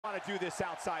want to do this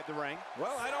outside the ring.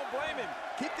 Well, I don't blame him.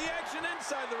 Keep the action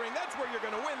inside the ring. That's where you're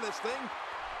going to win this thing.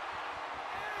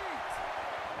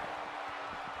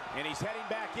 And he's heading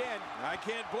back in. I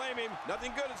can't blame him.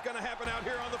 Nothing good is going to happen out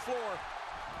here on the floor.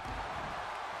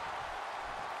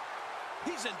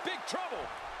 He's in big trouble.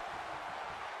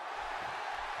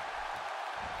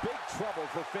 Big trouble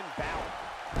for Finn Balor.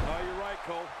 Oh, you're right,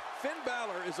 Cole. Finn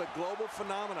Balor is a global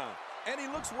phenomenon, and he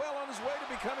looks well on his way to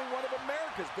becoming one of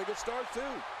America's biggest stars,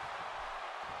 too.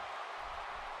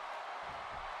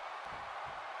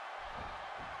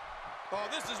 Oh,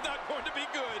 this is not going to be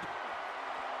good.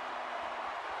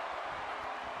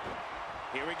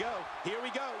 Here we go. Here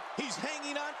we go. He's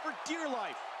hanging on for dear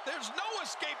life. There's no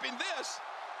escaping this.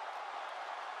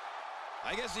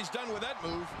 I guess he's done with that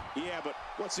move. Yeah, but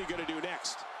what's he going to do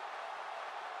next?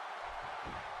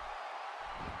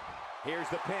 Here's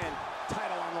the pin.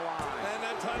 Title on the line. And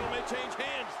that title may change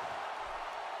hands.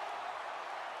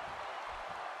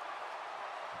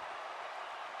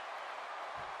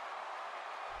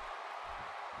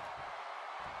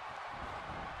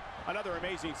 Another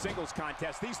amazing singles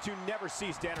contest. These two never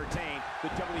cease to entertain the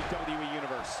WWE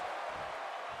Universe.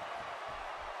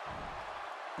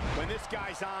 When this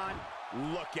guy's on,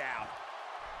 look out.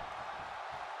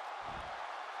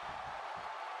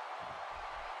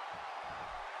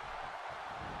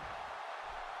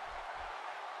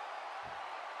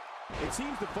 It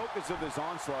seems the focus of this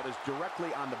onslaught is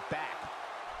directly on the back.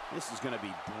 This is going to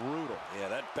be brutal. Yeah,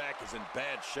 that back is in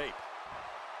bad shape.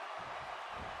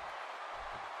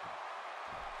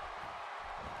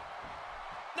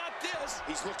 Not this.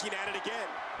 He's looking at it again.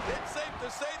 It's safe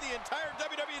to say the entire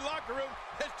WWE locker room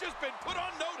has just been put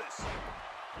on notice.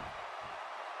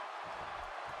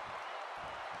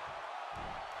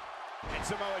 And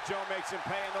Samoa Joe makes him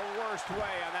pay in the worst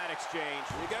way on that exchange.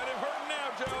 You got him hurting now,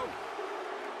 Joe.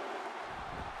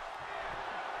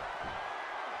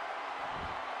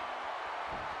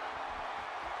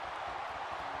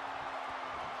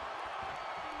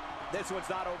 This one's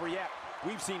not over yet.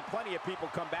 We've seen plenty of people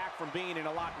come back from being in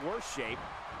a lot worse shape.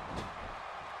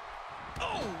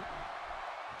 Oh!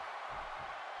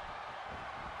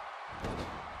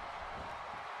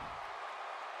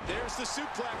 There's the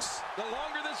suplex. The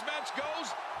longer this match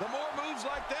goes, the more moves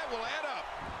like that will add up.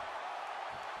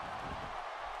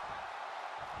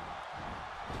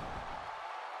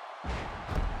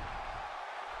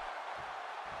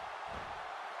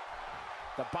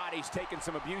 The body's taking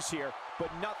some abuse here,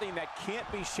 but nothing that can't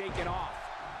be shaken off.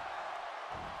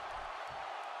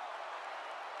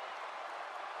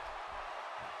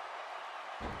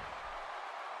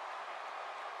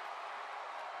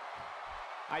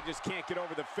 I just can't get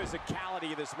over the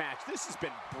physicality of this match. This has been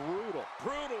brutal.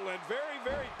 Brutal and very,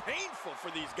 very painful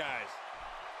for these guys.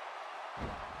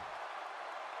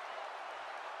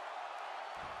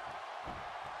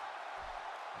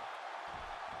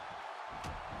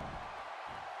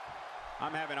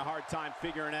 I'm having a hard time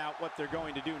figuring out what they're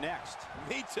going to do next.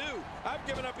 Me too. I've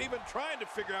given up even trying to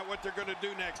figure out what they're going to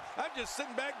do next. I'm just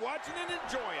sitting back watching and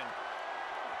enjoying.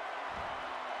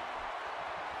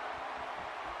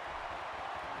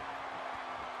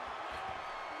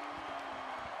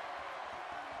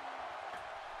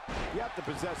 You have to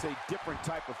possess a different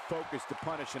type of focus to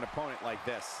punish an opponent like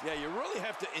this. Yeah, you really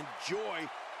have to enjoy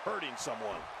hurting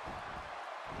someone.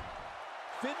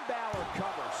 Finn Balor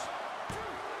covers.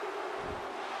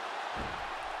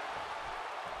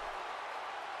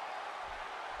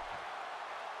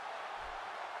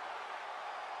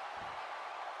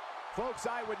 Folks,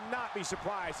 I would not be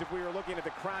surprised if we were looking at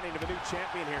the crowning of a new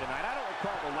champion here tonight. I don't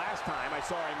recall the last time I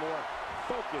saw a more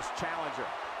focused challenger.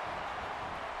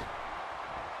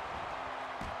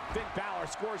 Finn Balor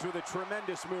scores with a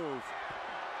tremendous move.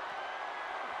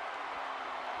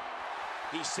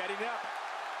 He's setting up.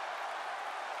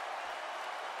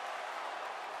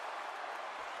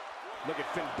 Look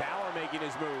at Finn Balor making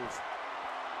his move.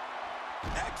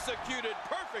 Executed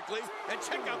perfectly, and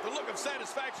check out the look of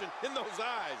satisfaction in those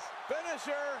eyes.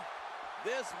 Finisher.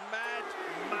 This match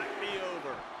might be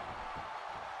over.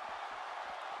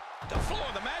 The flow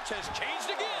of the match has changed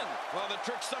again. Well, the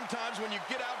trick sometimes when you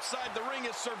get outside the ring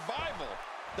is survival.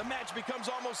 The match becomes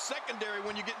almost secondary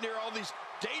when you get near all these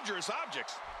dangerous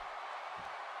objects.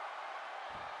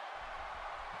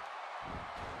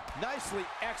 Nicely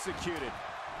executed.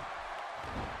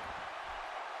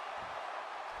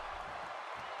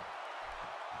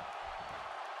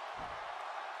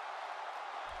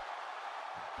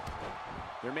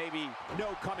 There may be no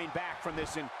coming back from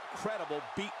this incredible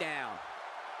beatdown.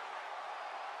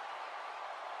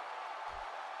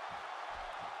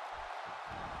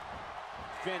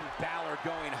 Finn Balor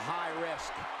going high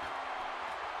risk.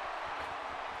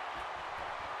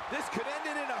 This could end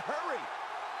it in a hurry.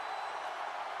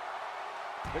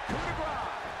 The coup de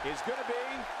grace is going to be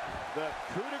the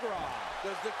coup de grace.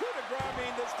 Does the coup de grace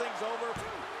mean this thing's over?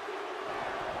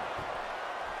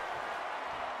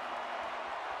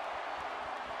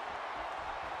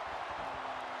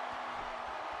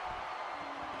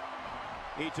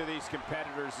 Each of these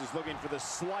competitors is looking for the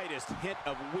slightest hint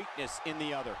of weakness in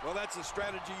the other. Well, that's a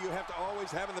strategy you have to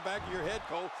always have in the back of your head,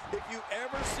 Cole. If you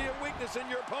ever see a weakness in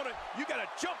your opponent, you got to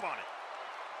jump on it.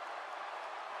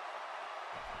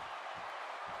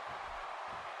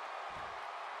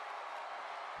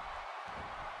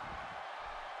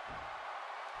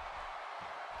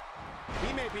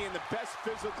 He may be in the best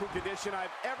physical condition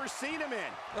I've ever seen him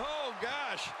in. Oh,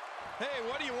 gosh. Hey,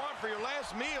 what do you want for your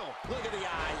last meal? Look at the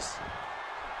eyes.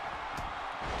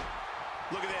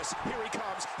 Look at this. Here he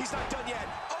comes. He's not done yet.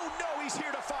 Oh, no, he's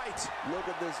here to fight. Look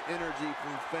at this energy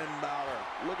from Finn Balor.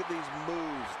 Look at these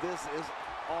moves. This is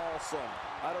awesome.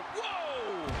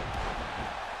 Whoa!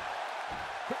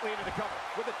 Quickly into the cover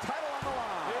with the title on the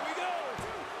line. Here we go.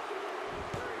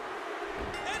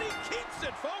 And he keeps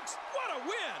it, folks. What a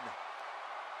win.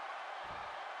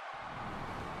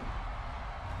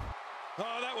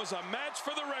 Oh, that was a match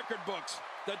for the record books.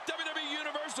 The WWE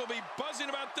Universe will be buzzing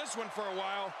about this one for a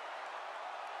while.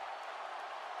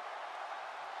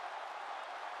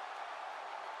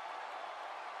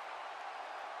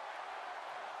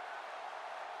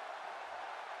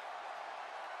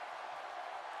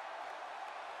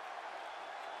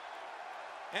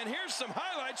 And here's some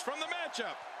highlights from the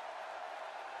matchup.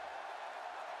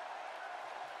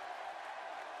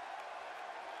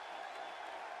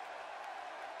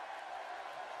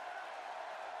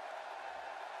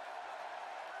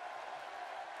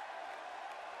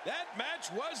 That match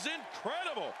was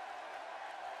incredible.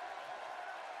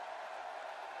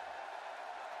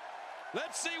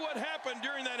 Let's see what happened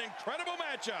during that incredible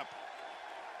matchup.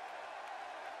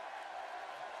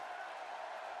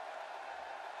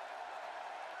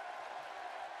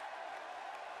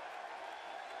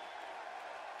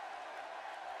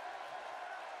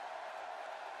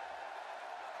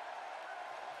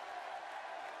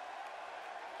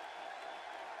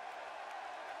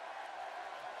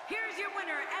 Here's your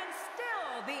winner and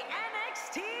still the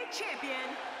NXT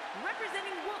champion,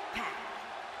 representing Wolfpack,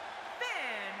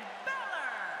 Finn Balor.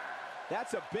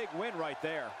 That's a big win right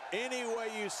there. Any way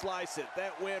you slice it,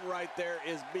 that win right there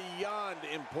is beyond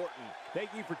important.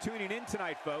 Thank you for tuning in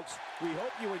tonight, folks. We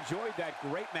hope you enjoyed that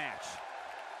great match.